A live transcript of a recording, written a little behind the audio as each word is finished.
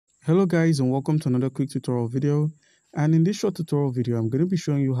Hello guys, and welcome to another quick tutorial video. And in this short tutorial video, I'm going to be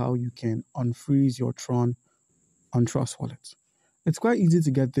showing you how you can unfreeze your Tron on Trust Wallet. It's quite easy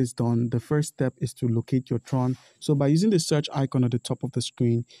to get this done. The first step is to locate your Tron. So by using the search icon at the top of the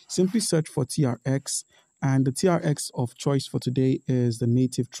screen, simply search for TRX. And the TRX of choice for today is the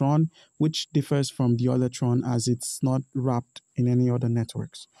native Tron, which differs from the other Tron as it's not wrapped in any other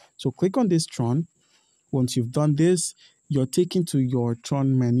networks. So click on this Tron. Once you've done this, you're taken to your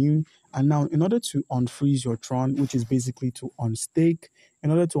Tron menu. And now in order to unfreeze your Tron, which is basically to unstake,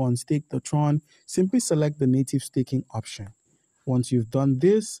 in order to unstake the Tron, simply select the native staking option. Once you've done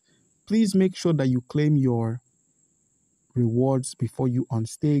this, please make sure that you claim your rewards before you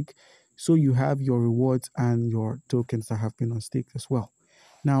unstake, so you have your rewards and your tokens that have been unstaked as well.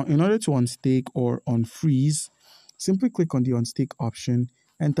 Now, in order to unstake or unfreeze, simply click on the unstake option,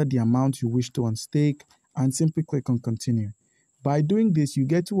 enter the amount you wish to unstake, and simply click on continue. By doing this, you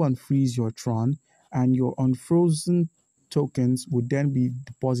get to unfreeze your Tron, and your unfrozen tokens would then be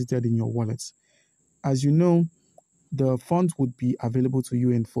deposited in your wallets. As you know, the funds would be available to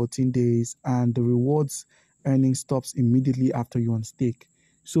you in 14 days, and the rewards earning stops immediately after you unstake.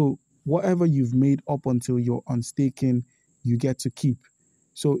 So whatever you've made up until your unstaking, you get to keep.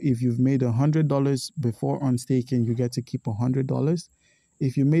 So if you've made $100 before unstaking, you get to keep $100.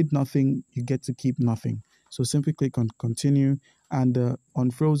 If you made nothing, you get to keep nothing. So simply click on continue, and the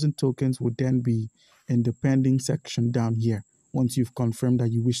unfrozen tokens would then be in the pending section down here once you've confirmed that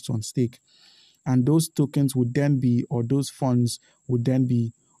you wish to unstake. And those tokens would then be, or those funds would then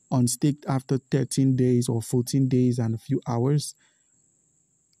be unstaked after 13 days or 14 days and a few hours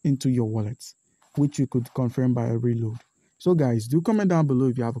into your wallet, which you could confirm by a reload. So guys, do comment down below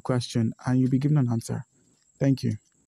if you have a question and you'll be given an answer. Thank you.